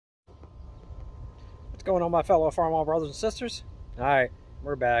What's going on, my fellow Farmall brothers and sisters? All right,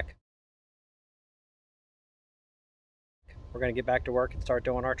 we're back. We're going to get back to work and start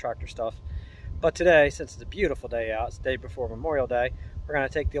doing our tractor stuff. But today, since it's a beautiful day out, it's the day before Memorial Day, we're going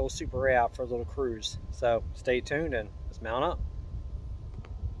to take the old Super A out for a little cruise. So stay tuned and let's mount up.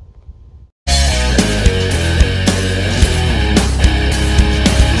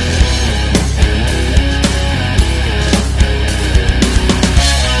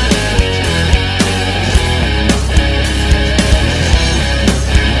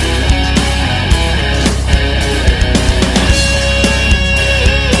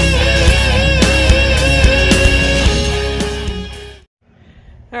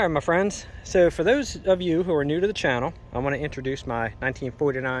 All right, my friends, so for those of you who are new to the channel, I want to introduce my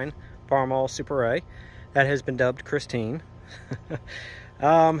 1949 Farmall Super A that has been dubbed Christine.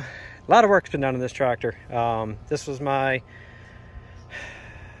 A lot of work's been done on this tractor. This was my,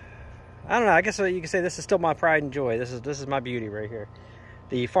 I don't know, I guess you can say this is still my pride and joy. This is my beauty right here.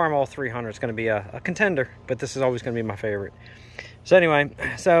 The Farmall 300 is going to be a contender, but this is always going to be my favorite. So anyway,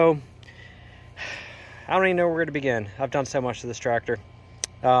 I don't even know where to begin. I've done so much to this tractor.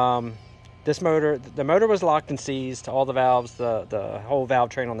 The motor was locked and seized. All the valves, the whole valve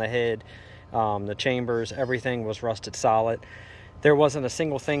train on the head, the chambers, everything was rusted solid. There wasn't a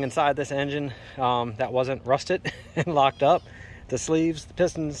single thing inside this engine that wasn't rusted and locked up. The sleeves, the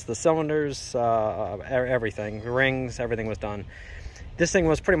pistons, the cylinders, everything, the rings, everything was done. This thing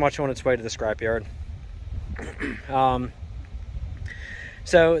was pretty much on its way to the scrapyard.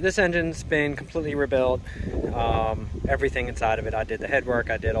 So this engine's been completely rebuilt. Everything inside of it, I did the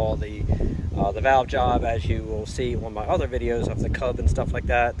headwork, I did all the valve job, as you will see on my other videos of the cub and stuff like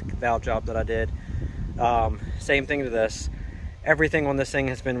that, the valve job that I did. Same thing to this. Everything on this thing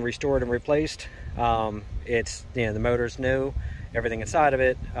has been restored and replaced. It's, the motor's new, everything inside of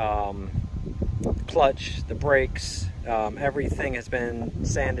it, the clutch, the brakes, everything has been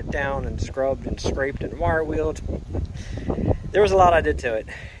sanded down and scrubbed and scraped and wire wheeled. There was a lot I did to it.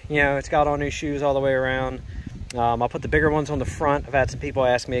 It's got all new shoes all the way around. I'll put the bigger ones on the front. I've had some people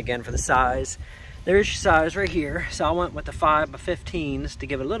ask me again for the size. There's your size right here. So I went with the 5x15s to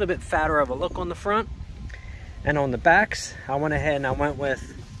give it a little bit fatter of a look on the front. And on the backs, I went ahead and I went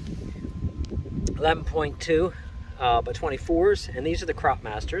with 11.2 by 24s. And these are the Crop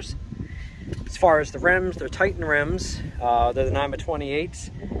Masters. As far as the rims, they're Titan rims. They're the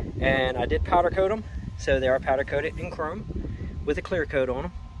 9x28s. And I did powder coat them. So they are powder coated in chrome with a clear coat on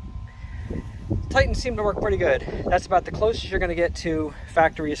them. Titans seem to work pretty good. That's about the closest you're going to get to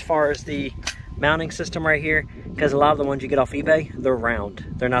factory as far as the mounting system right here, because a lot of the ones you get off eBay, they're round.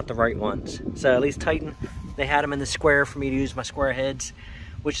 They're not the right ones. So at least Titan, they had them in the square for me to use my square heads,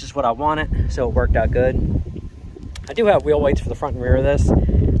 which is what I wanted, so it worked out good. I do have wheel weights for the front and rear of this.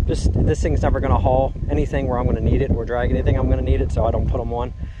 This thing's never going to haul anything where I'm going to need it, or drag anything I'm going to need it, so I don't put them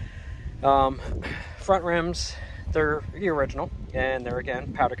on. Front rims, they're the original, and they're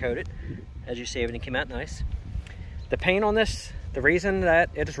again powder coated. As you see, everything came out nice. The paint on this, the reason that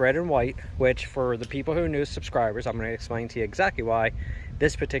it is red and white, which for the people who are new subscribers, I'm going to explain to you exactly why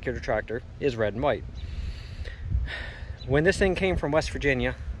this particular tractor is red and white. When this thing came from West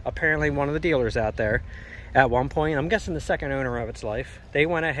Virginia, apparently one of the dealers out there, at one point, I'm guessing the second owner of its life, they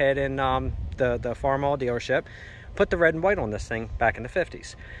went ahead and the Farmall dealership put the red and white on this thing back in the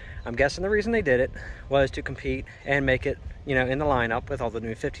 50s. I'm guessing the reason they did it was to compete and make it, in the lineup with all the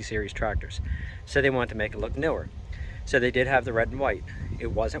new 50 series tractors. So they wanted to make it look newer. So they did have the red and white.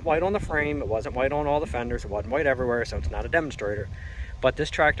 It wasn't white on the frame, it wasn't white on all the fenders, it wasn't white everywhere, so it's not a demonstrator. But this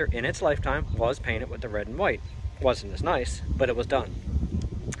tractor, in its lifetime, was painted with the red and white. It wasn't as nice, but it was done.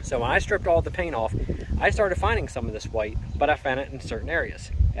 So when I stripped all the paint off, I started finding some of this white, but I found it in certain areas,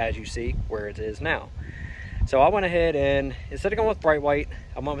 as you see where it is now. So I went ahead and, instead of going with bright white,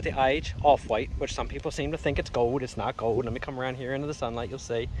 I went with the IH off-white, which some people seem to think it's gold. It's not gold. Let me come around here into the sunlight. You'll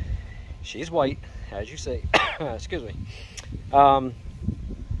see she's white, as you see. Excuse me. So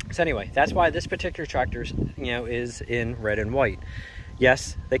anyway, that's why this particular tractor, is in red and white.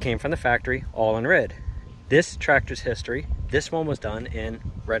 Yes, they came from the factory, all in red. This tractor's history, this one was done in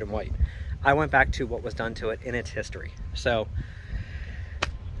red and white. I went back to what was done to it in its history. So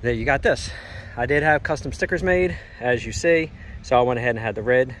there you got this. I did have custom stickers made, as you see. So I went ahead and had the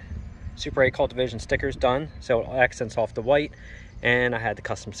red Super A Culti-Vision stickers done, so it accents off the white. And I had the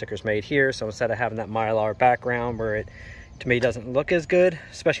custom stickers made here, so instead of having that Mylar background where it, to me, doesn't look as good,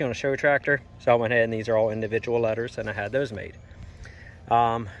 especially on a show tractor. So I went ahead and these are all individual letters, and I had those made.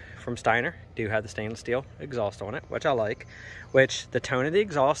 From Steiner, do have the stainless steel exhaust on it, which I like. Which the tone of the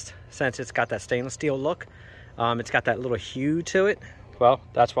exhaust, since it's got that stainless steel look, it's got that little hue to it, Well,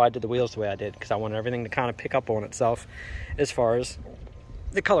 that's why I did the wheels the way I did, because I wanted everything to kind of pick up on itself as far as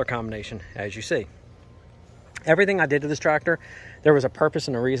the color combination, as you see. Everything I did to this tractor, there was a purpose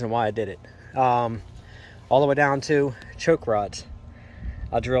and a reason why I did it. All the way down to choke rods.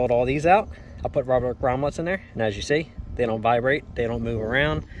 I drilled all these out. I put rubber grommets in there, and as you see, they don't vibrate, they don't move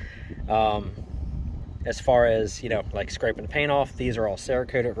around. As far as, you know, like scraping the paint off, these are all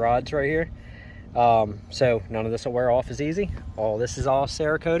Cerakoted rods right here. So none of this will wear off as easy. All this is all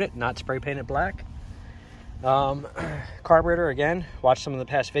Cerakoted, not spray painted black. Carburetor, again, watch some of the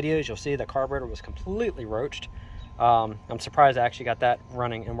past videos, you'll see the carburetor was completely roached. I'm surprised I actually got that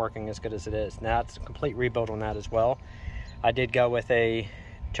running and working as good as it is. Now it's a complete rebuild on that as well. I did go with a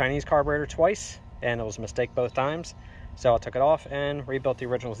Chinese carburetor twice, and it was a mistake both times. So I took it off and rebuilt the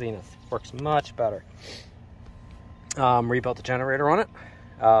original Zenith. Works much better. Rebuilt the generator on it.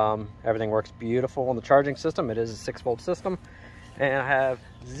 Everything works beautiful on the charging system. It is a 6-volt system, and I have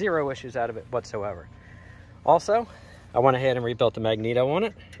zero issues out of it whatsoever. Also, I went ahead and rebuilt the magneto on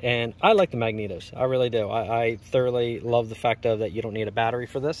it, and I like the magnetos. I really do. I thoroughly love the fact of that you don't need a battery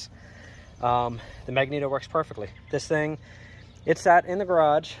for this. The magneto works perfectly. This thing, it sat in the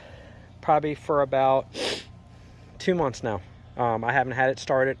garage probably for about 2 months now. I haven't had it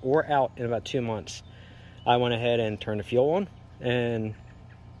started or out in about 2 months. I went ahead and turned the fuel on, and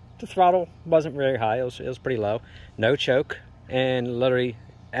the throttle wasn't very high. It was pretty low. No choke, and literally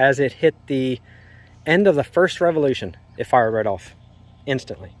as it hit the end of the first revolution, it fired right off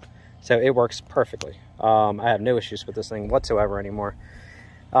instantly. So it works perfectly. I have no issues with this thing whatsoever anymore.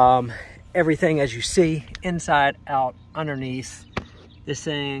 Everything, as you see, inside, out, underneath, this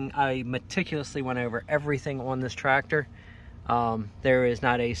thing, I meticulously went over everything on this tractor. There is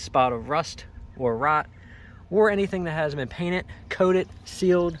not a spot of rust or rot or anything that hasn't been painted, coated,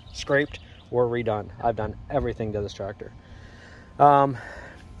 sealed, scraped, or redone. I've done everything to this tractor.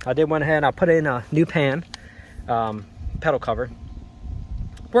 I did went ahead and I put in a new pan, pedal cover.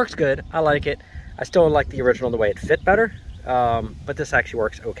 Works good, I like it. I still like the original the way it fit better, but this actually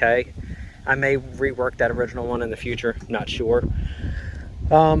works okay. I may rework that original one in the future, not sure.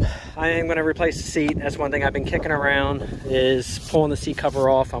 I am going to replace the seat. That's one thing I've been kicking around, is pulling the seat cover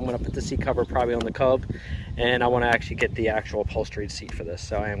off. I'm going to put the seat cover probably on the Cub, and I want to actually get the actual upholstered seat for this,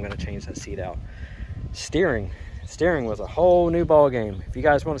 so I am going to change that seat out. Steering was a whole new ball game. If you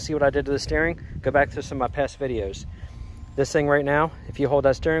guys want to see what I did to the steering, go back to some of my past videos. This thing right now, if you hold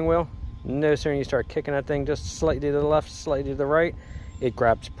that steering wheel, no sooner you start kicking that thing just slightly to the left, slightly to the right, it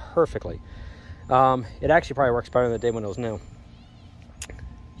grabs perfectly. It actually probably works better than it did when it was new.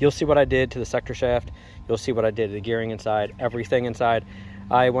 You'll see what I did to the sector shaft. You'll see what I did to the gearing inside, everything inside.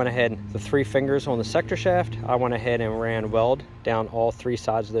 I went ahead, the 3 fingers on the sector shaft, I went ahead and ran weld down all 3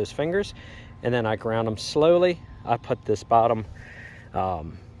 sides of those fingers, and then I ground them slowly. I put this bottom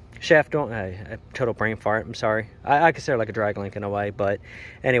shaft on, total brain fart, I'm sorry. I consider it like a drag link in a way, but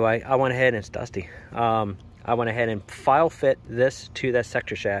anyway, I went ahead, and it's dusty. I went ahead and file fit this to that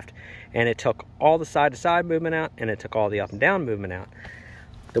sector shaft, and it took all the side to side movement out, and it took all the up and down movement out.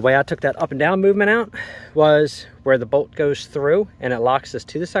 The way I took that up and down movement out was where the bolt goes through and it locks this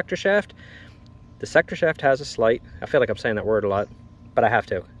to the sector shaft. The sector shaft has a slight, I feel like I'm saying that word a lot, but I have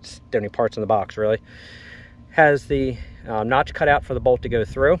to. It's the only parts in the box, really. Has the notch cut out for the bolt to go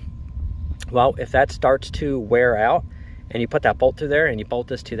through. Well, if that starts to wear out and you put that bolt through there and you bolt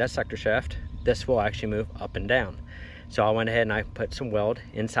this to that sector shaft, this will actually move up and down. So I went ahead and I put some weld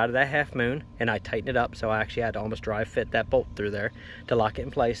inside of that half moon, and I tightened it up, so I actually had to almost dry fit that bolt through there to lock it in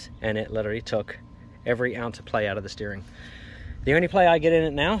place, and it literally took every ounce of play out of the steering. The only play I get in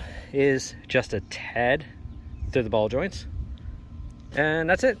it now is just a tad through the ball joints, and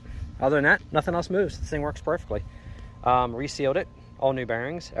that's it. Other than that, nothing else moves. This thing works perfectly. Resealed it, all new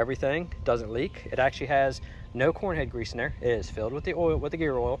bearings, everything, doesn't leak. It actually has no corn head grease in there. It is filled with the oil, with the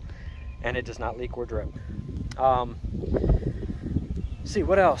gear oil, and it does not leak or drip. See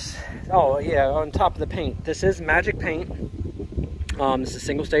what else? Oh yeah, on top of the paint, this is magic paint. This is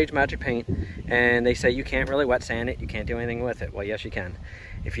single stage magic paint, and they say you can't really wet sand it, you can't do anything with it. Well, yes you can.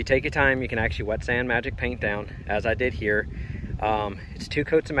 If you take your time, you can actually wet sand magic paint down, as I did here. It's 2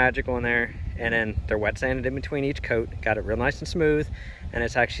 coats of magic on there, and then they're wet sanded in between each coat. Got it real nice and smooth, and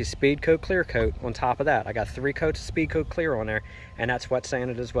it's actually speed coat, clear coat on top of that. I got 3 coats of speed coat clear on there, and that's wet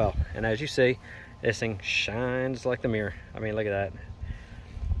sanded as well. And as you see, this thing shines like the mirror. I mean, look at that.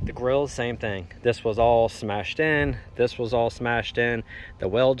 The grill, same thing. This was all smashed in. This was all smashed in. The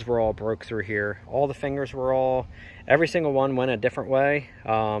welds were all broke through here. All the fingers were all, every single one went a different way.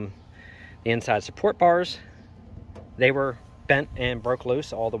 The inside support bars, they were bent and broke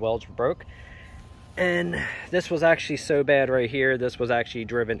loose. All the welds were broke. And this was actually so bad right here. This was actually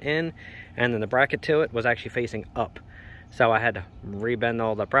driven in, and then the bracket to it was actually facing up. So I had to rebend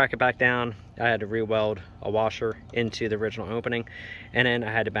all the bracket back down. I had to re-weld a washer into the original opening, and then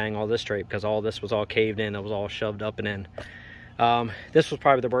I had to bang all this straight because all this was all caved in. It was all shoved up and in. This was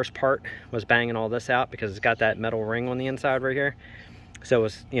probably the worst part, was banging all this out, because it's got that metal ring on the inside right here. So it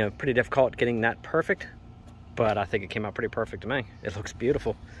was, you know, pretty difficult getting that perfect, but I think it came out pretty perfect to me. It looks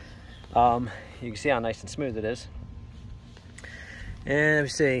beautiful. You can see how nice and smooth it is. And let me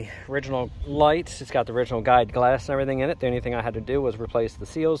see, original lights. It's got the original guide glass and everything in it. The only thing I had to do was replace the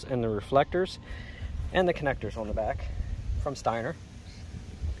seals and the reflectors and the connectors on the back from Steiner.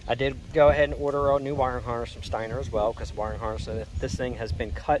 I did go ahead and order a new wiring harness from Steiner as well, because the wiring harness, this thing has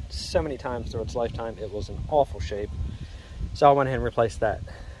been cut so many times through its lifetime. It was in awful shape. So I went ahead and replaced that.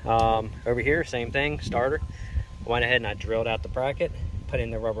 Over here, same thing, starter. I went ahead and I drilled out the bracket, put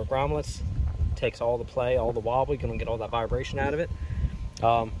in the rubber grommets. Takes all the play, all the wobble. You can get all that vibration out of it.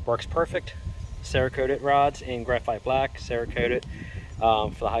 Works perfect. Cerakoted rods in graphite black, Cerakoted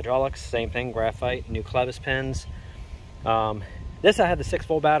for the hydraulics. Same thing, graphite, new clevis pins. This I had the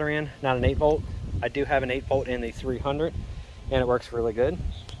 6-volt battery in, not an 8-volt. I do have an 8-volt in the 300, and it works really good.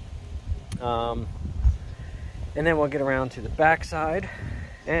 And then we'll get around to the back side.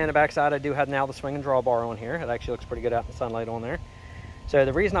 And the back side, I do have now the swing and draw bar on here. It actually looks pretty good out in the sunlight on there. So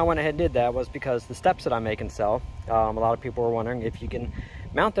the reason I went ahead and did that was because the steps that I make and sell, a lot of people were wondering if you can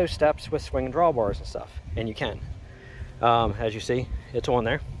mount those steps with swing and draw bars and stuff, and you can. As you see, it's on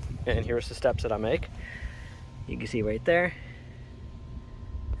there, and here's the steps that I make. You can see right there.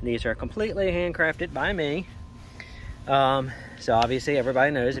 These are completely handcrafted by me. So obviously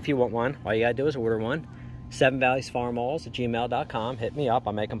everybody knows if you want one, all you gotta do is order one. 7valleysfarmalls@gmail.com. Hit me up.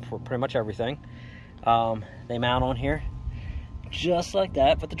 I make them for pretty much everything. They mount on here just like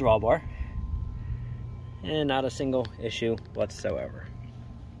that with the drawbar, and not a single issue whatsoever.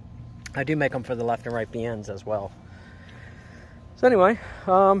 I do make them for the left and right BNs as well. So anyway,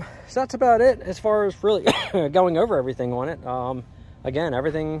 so that's about it as far as really going over everything on it. Again,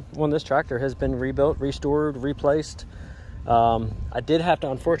 everything on this tractor has been rebuilt, restored, replaced. I did have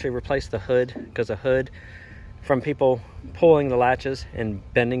to unfortunately replace the hood, because the hood, from people pulling the latches and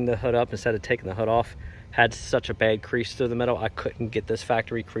bending the hood up instead of taking the hood off, had such a bad crease through the middle, I couldn't get this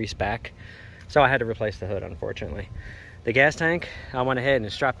factory crease back. So I had to replace the hood, unfortunately. The gas tank, I went ahead and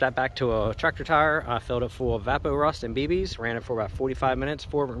strapped that back to a tractor tire. I filled it full of Vapo Rust and BBs, ran it for about 45 minutes,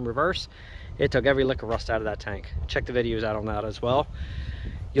 forward and reverse. It took every lick of rust out of that tank. Check the videos out on that as well.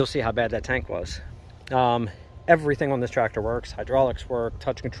 You'll see how bad that tank was. Everything on this tractor works. Hydraulics work,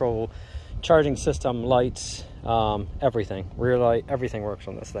 touch control, charging system, lights, everything. Rear light, everything works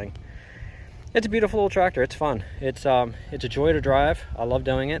on this thing. It's a beautiful little tractor. It's fun. It's a joy to drive. I love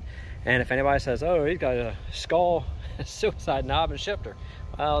doing it. And if anybody says, oh, he's got a skull suicide knob and shifter,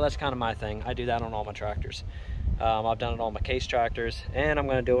 well, that's kind of my thing. I do that on all my tractors. I've done it on my case tractors, and I'm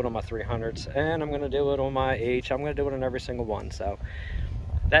going to do it on my 300s, and I'm going to do it on my H. I'm going to do it on every single one. So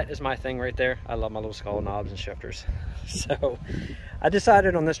that is my thing right there. I love my little skull knobs and shifters. So I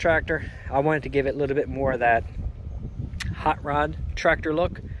decided on this tractor, I wanted to give it a little bit more of that hot rod tractor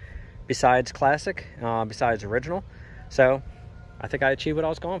look, besides classic, besides original. So I think I achieved what I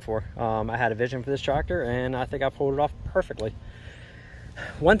was going for. I had a vision for this tractor, and I think I pulled it off perfectly.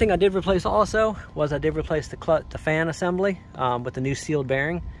 One thing I did replace also was I did replace the fan assembly with the new sealed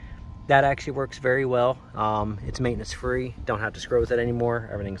bearing. That actually works very well. It's maintenance free. Don't have to screw with it anymore.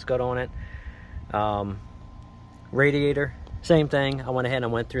 Everything's good on it. Radiator, same thing. I went ahead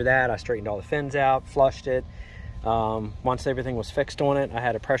and went through that. I straightened all the fins out, flushed it. Once everything was fixed on it, I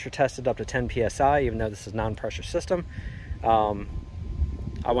had it pressure tested up to 10 psi, even though this is non-pressure system.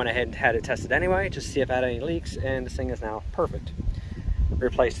 I went ahead and had it tested anyway, just to see if it had any leaks, and this thing is now perfect.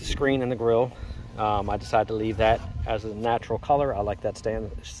 Replaced the screen and the grill. I decided to leave that as a natural color. I like that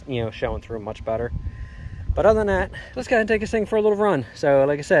showing through much better. But other than that, let's go ahead and take this thing for a little run. So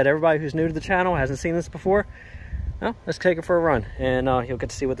like I said, everybody who's new to the channel, hasn't seen this before, well, let's take it for a run, and you'll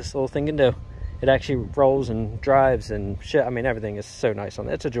get to see what this little thing can do. It actually rolls and drives and shit. I mean, everything is so nice on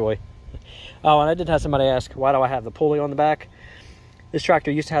it. It's a joy. Oh, and I did have somebody ask, why do I have the pulley on the back? This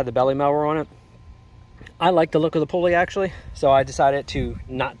tractor used to have the belly mower on it. I like the look of the pulley, actually, so I decided to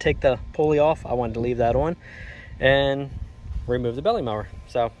not take the pulley off. I wanted to leave that on and remove the belly mower.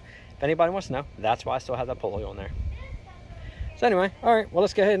 So if anybody wants to know, that's why I still have that pulley on there. So anyway, all right, well,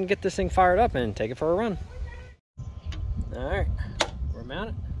 let's go ahead and get this thing fired up and take it for a run. All right, we're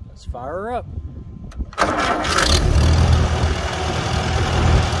mounted. Let's fire her up.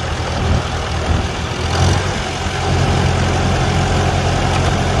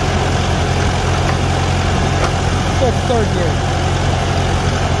 third gear.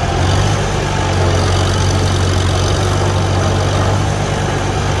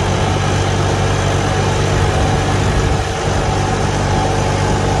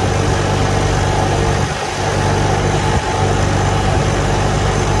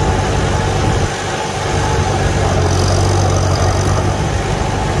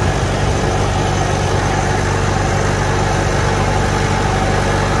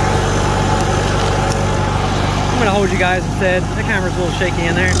 I'm gonna hold you guys instead. The camera's a little shaky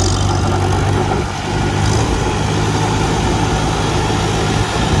in there.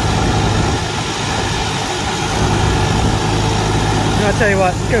 I'll tell you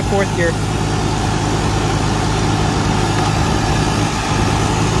what, let's go fourth gear.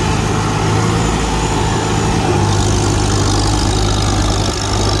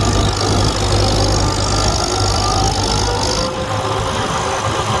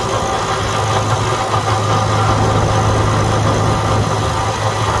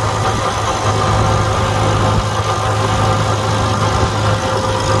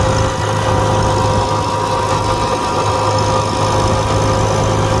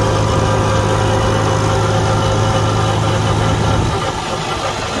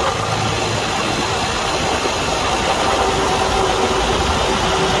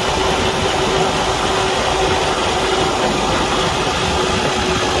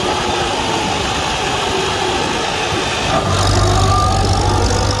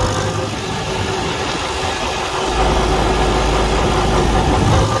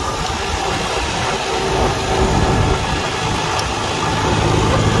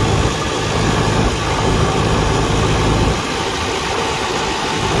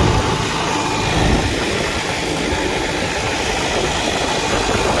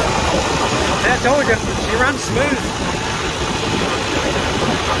 I told you, she runs smooth.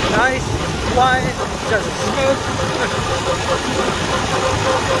 Nice, quiet, doesn't smoke.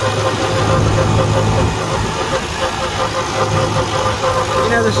 You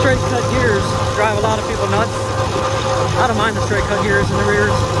know, the straight cut gears drive a lot of people nuts. I don't mind the straight cut gears in the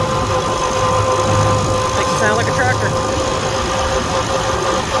rears. Makes it sound like a tractor.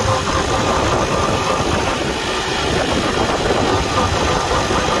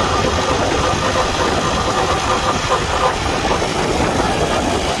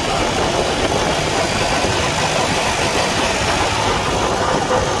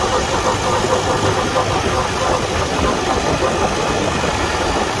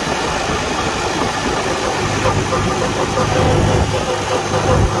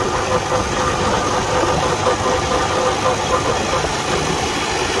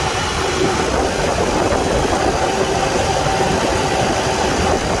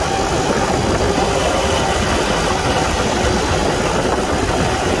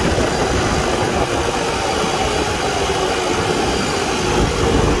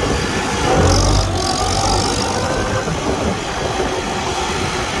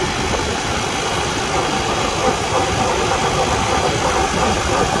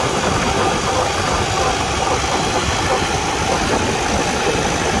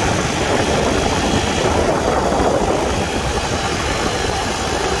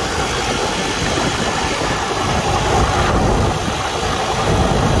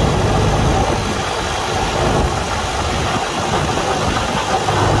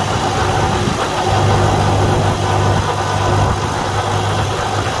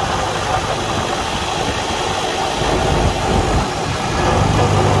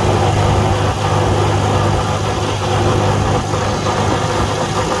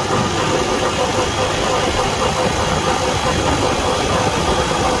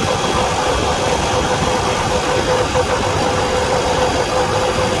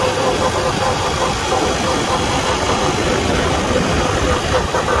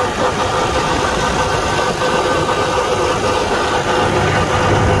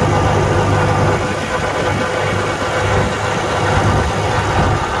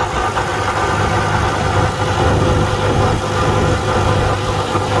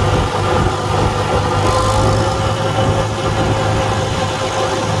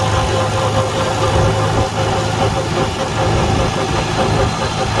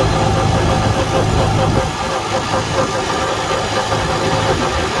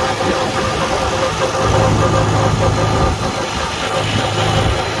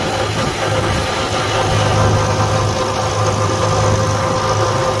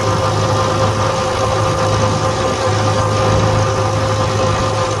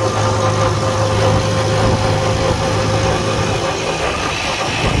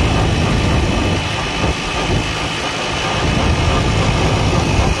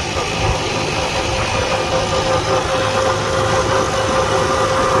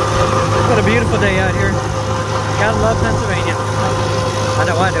 day out here. Gotta love Pennsylvania. I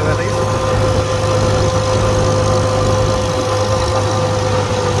know I do, at least.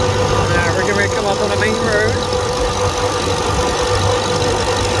 Now we're getting ready to come up on the main road.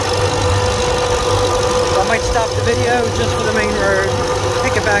 So I might stop the video just for the main road.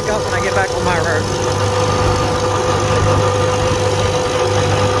 Pick it back up when I get back on my road.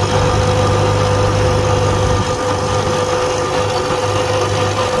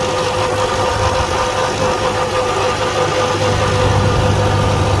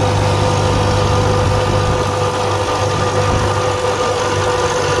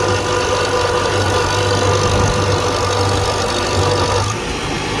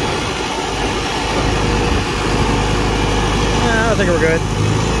 I think we're good.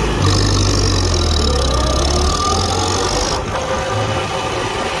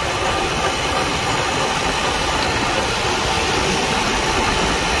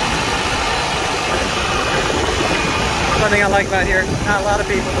 One thing I like about here, not a lot of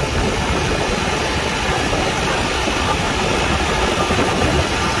people.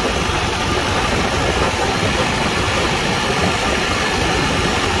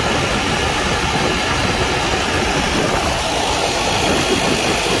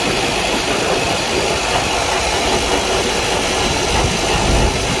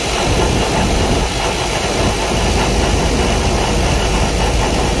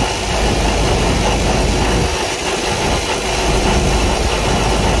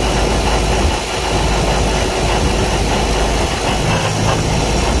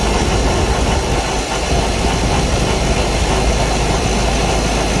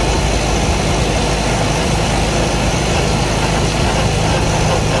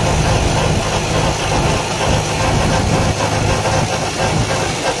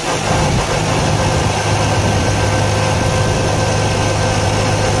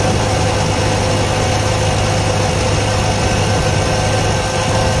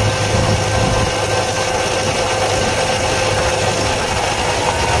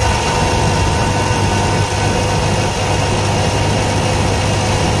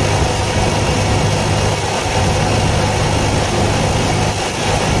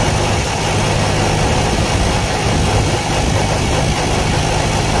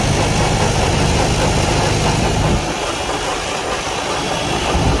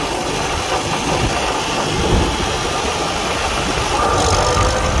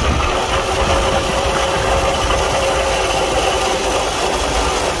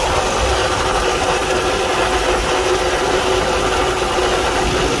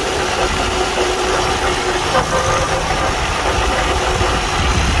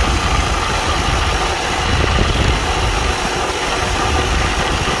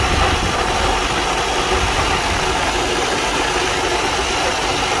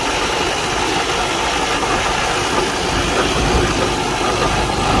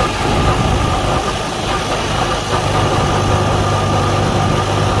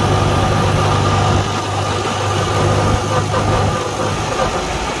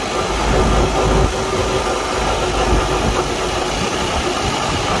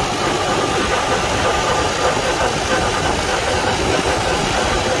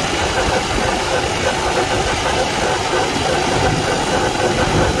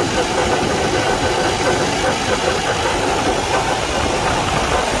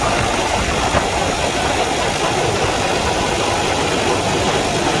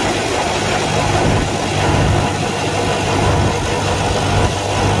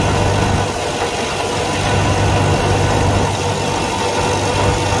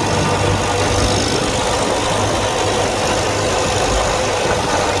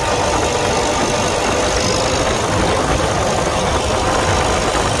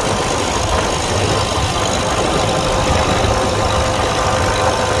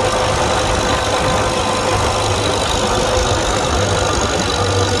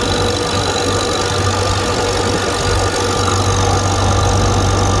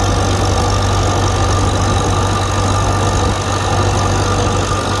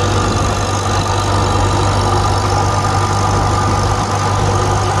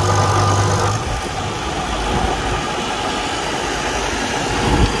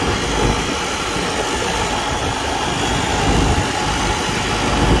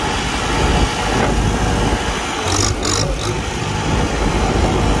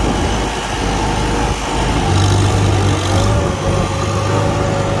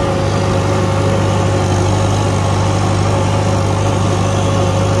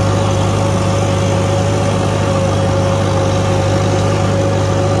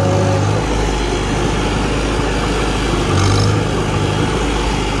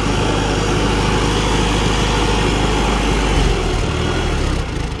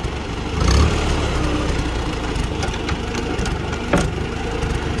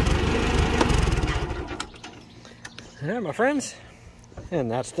 my friends, and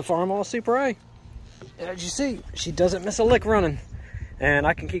that's the Farmall Super A. As you see, she doesn't miss a lick running, and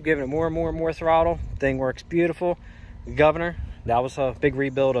I can keep giving it more and more and more throttle. Thing works beautiful. The governor, that was a big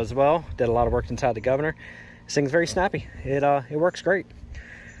rebuild as well. Did a lot of work inside the governor. This thing's very snappy. It works great.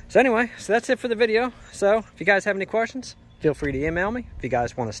 So anyway, so that's it for the video. So if you guys have any questions, feel free to email me. If you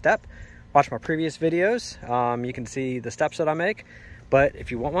guys want a step, watch my previous videos. You can see the steps that I make. But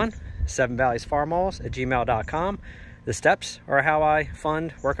if you want one, 7valleysfarmalls@gmail.com. The steps are how I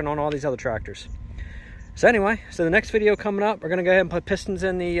fund working on all these other tractors. So anyway, so the next video coming up, we're gonna go ahead and put pistons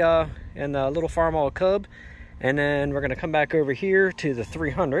in the little Farmall Cub, and then we're gonna come back over here to the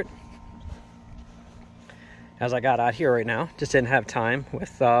 300. As I got out here right now, just didn't have time with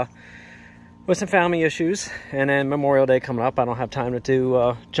some family issues, and then Memorial Day coming up. I don't have time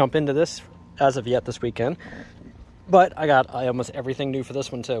to jump into this as of yet this weekend, but I got almost everything new for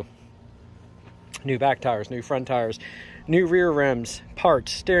this one too. New back tires, new front tires, new rear rims,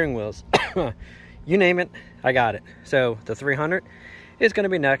 parts, steering wheels. You name it, I got it. So the 300 is going to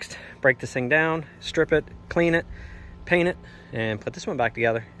be next. Break this thing down, strip it, clean it, paint it, and put this one back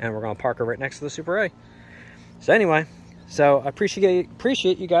together. And we're going to park her right next to the Super A. So anyway, so I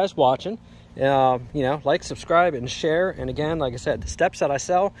appreciate you guys watching. You know, like, subscribe, and share. And again, like I said, the steps that I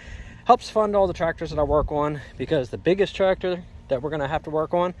sell helps fund all the tractors that I work on, because the biggest tractor that we're going to have to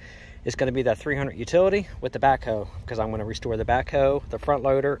work on is going to be that 300 utility with the backhoe, because I'm going to restore the backhoe, the front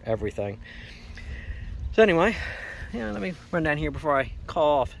loader, everything. So anyway, yeah, let me run down here before I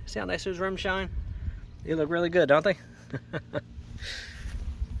call off. See how nice those rims shine? They look really good, don't they?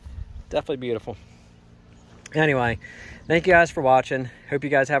 Definitely beautiful. Anyway, thank you guys for watching. Hope you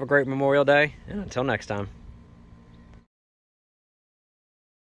guys have a great Memorial Day, and until next time.